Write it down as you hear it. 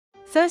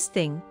First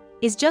thing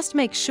is just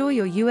make sure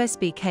your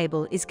USB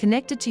cable is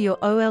connected to your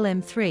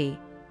OLM3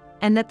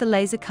 and that the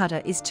laser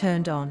cutter is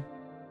turned on.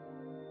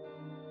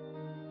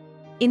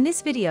 In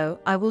this video,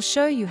 I will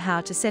show you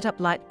how to set up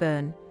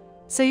LIGHTBURN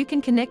so you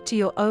can connect to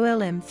your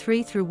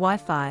OLM3 through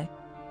Wi-Fi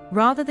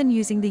rather than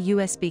using the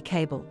USB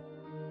cable.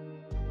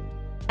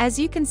 As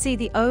you can see,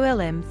 the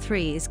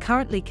OLM3 is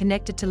currently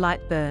connected to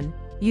LIGHTBURN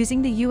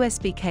using the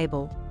USB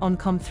cable on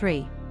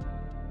COM3.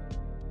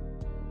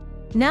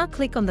 Now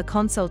click on the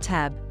console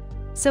tab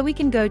so we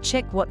can go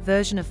check what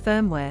version of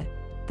firmware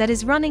that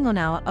is running on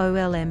our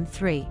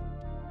OLM3.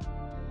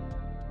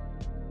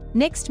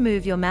 Next,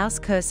 move your mouse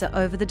cursor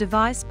over the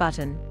device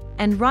button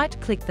and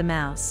right-click the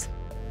mouse.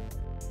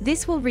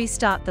 This will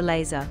restart the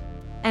laser,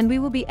 and we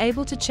will be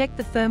able to check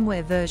the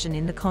firmware version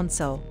in the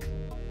console.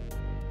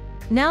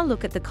 Now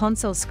look at the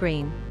console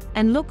screen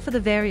and look for the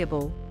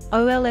variable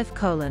OLF:,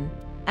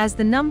 as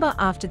the number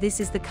after this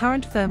is the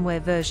current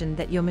firmware version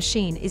that your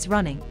machine is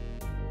running.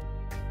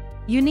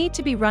 You need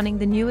to be running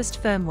the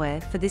newest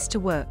firmware for this to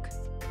work.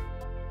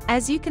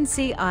 As you can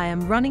see, I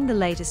am running the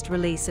latest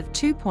release of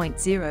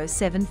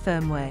 2.07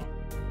 firmware.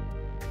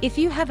 If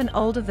you have an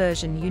older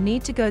version, you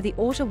need to go to the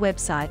Ortur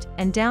website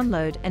and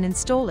download and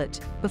install it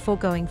before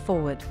going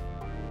forward.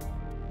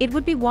 It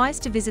would be wise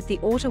to visit the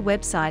Ortur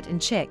website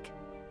and check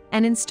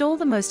and install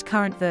the most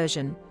current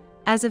version.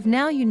 As of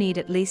now, you need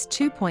at least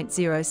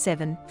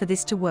 2.07 for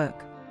this to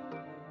work.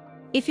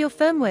 If your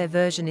firmware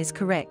version is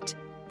correct,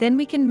 then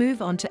we can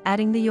move on to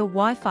adding your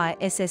Wi-Fi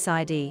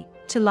SSID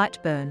to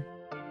LIGHTBURN.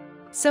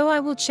 So I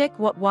will check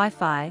what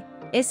Wi-Fi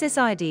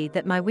SSID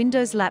that my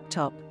Windows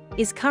laptop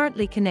is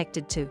currently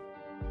connected to.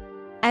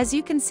 As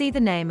you can see, the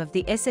name of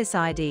the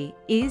SSID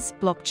is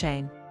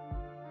blockchain.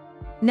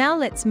 Now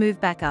let's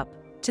move back up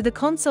to the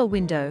console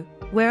window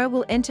where I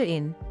will enter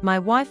in my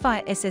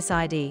Wi-Fi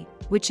SSID,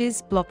 which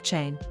is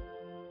blockchain.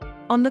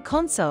 On the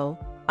console,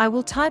 I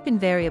will type in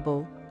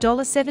variable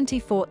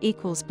 $74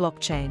 equals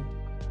blockchain.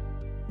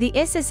 The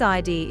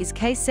SSID is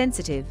case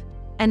sensitive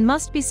and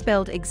must be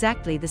spelled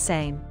exactly the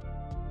same.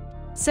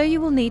 So you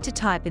will need to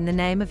type in the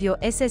name of your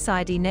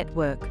SSID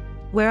network,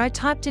 where I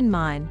typed in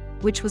mine,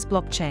 which was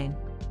blockchain.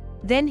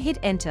 Then hit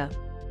enter.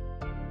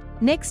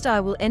 Next, I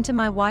will enter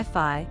my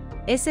Wi-Fi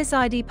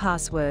SSID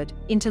password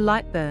into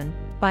LIGHTBURN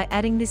by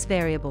adding this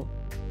variable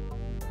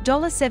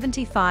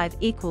 $75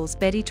 equals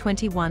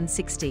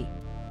Betty2160.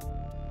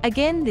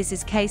 Again, this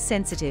is case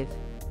sensitive.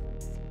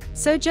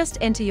 So just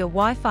enter your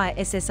Wi-Fi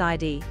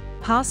SSID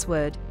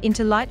password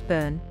into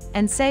LIGHTBURN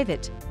and save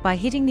it by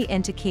hitting the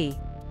enter key.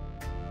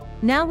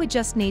 Now we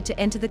just need to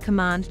enter the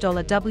command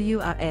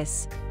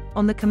 $WRS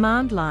on the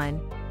command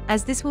line,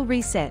 as this will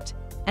reset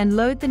and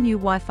load the new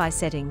Wi-Fi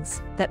settings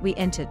that we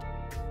entered.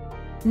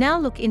 Now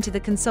look into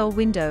the console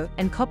window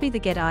and copy the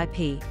get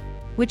IP,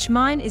 which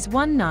mine is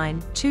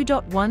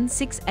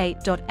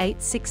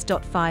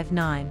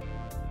 192.168.86.59.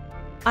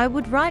 I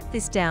would write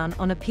this down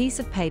on a piece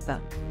of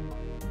paper.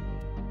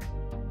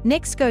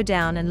 Next, go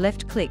down and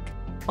left-click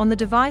on the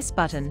device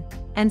button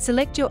and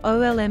select your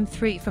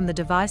OLM3 from the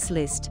device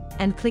list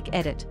and click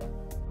Edit.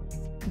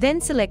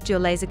 Then select your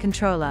laser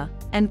controller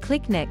and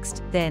click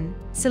Next, then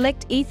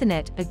select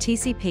Ethernet or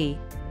TCP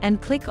and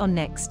click on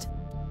Next.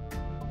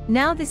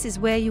 Now this is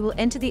where you will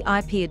enter the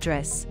IP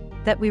address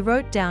that we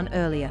wrote down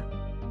earlier.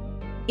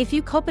 If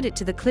you copied it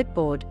to the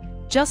clipboard,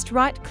 just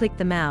right-click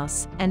the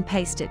mouse and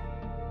paste it.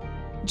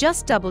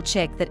 Just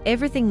double-check that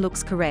everything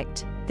looks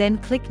correct, then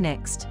click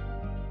Next.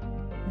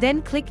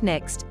 Then click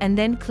Next and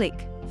then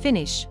click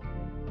Finish.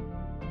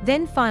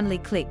 Then finally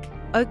click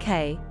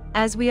OK,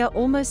 as we are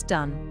almost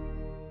done.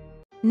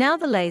 Now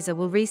the laser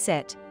will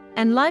reset,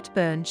 and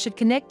LIGHTBURN should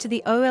connect to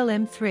the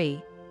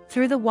OLM3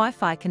 through the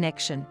Wi-Fi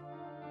connection.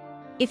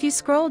 If you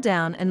scroll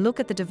down and look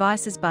at the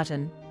devices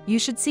button, you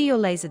should see your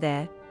laser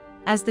there,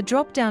 as the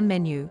drop-down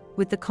menu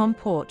with the COM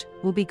port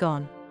will be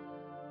gone.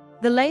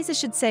 The laser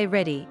should say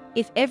ready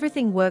if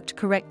everything worked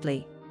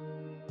correctly.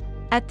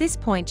 At this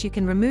point, you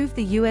can remove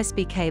the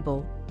USB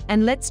cable,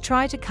 and let's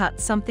try to cut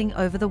something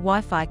over the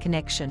Wi-Fi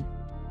connection.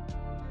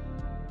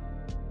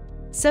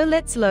 So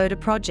let's load a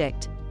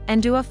project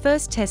and do our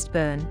first test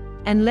burn,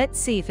 and let's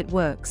see if it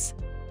works.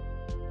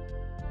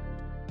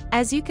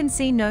 As you can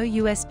see, no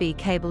USB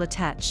cable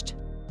attached.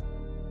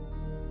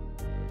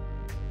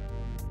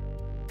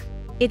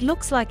 It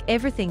looks like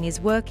everything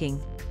is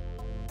working.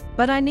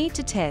 But I need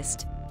to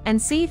test and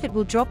see if it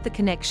will drop the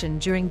connection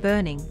during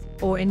burning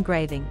or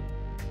engraving.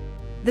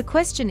 The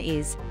question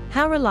is,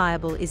 how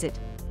reliable is it?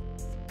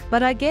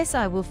 But I guess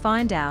I will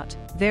find out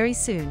very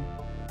soon.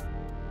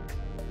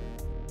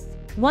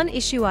 One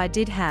issue I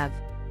did have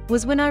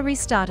was when I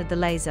restarted the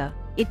laser,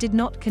 it did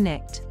not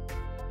connect.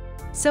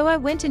 So I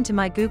went into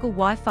my Google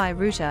Wi-Fi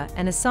router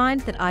and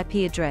assigned that IP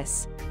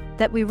address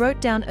that we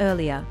wrote down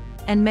earlier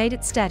and made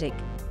it static,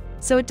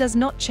 so it does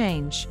not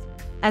change,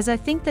 as I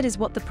think that is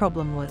what the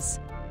problem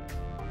was.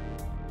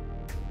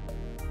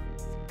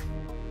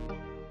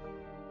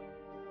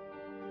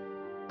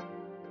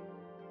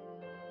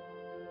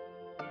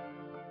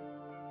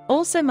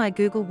 Also, my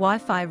Google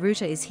Wi-Fi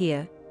router is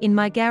here in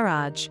my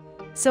garage,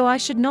 so I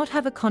should not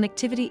have a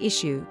connectivity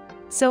issue,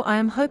 so I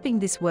am hoping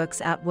this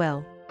works out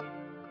well.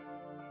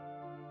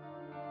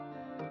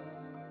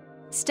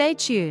 Stay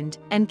tuned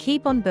and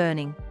keep on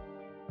burning.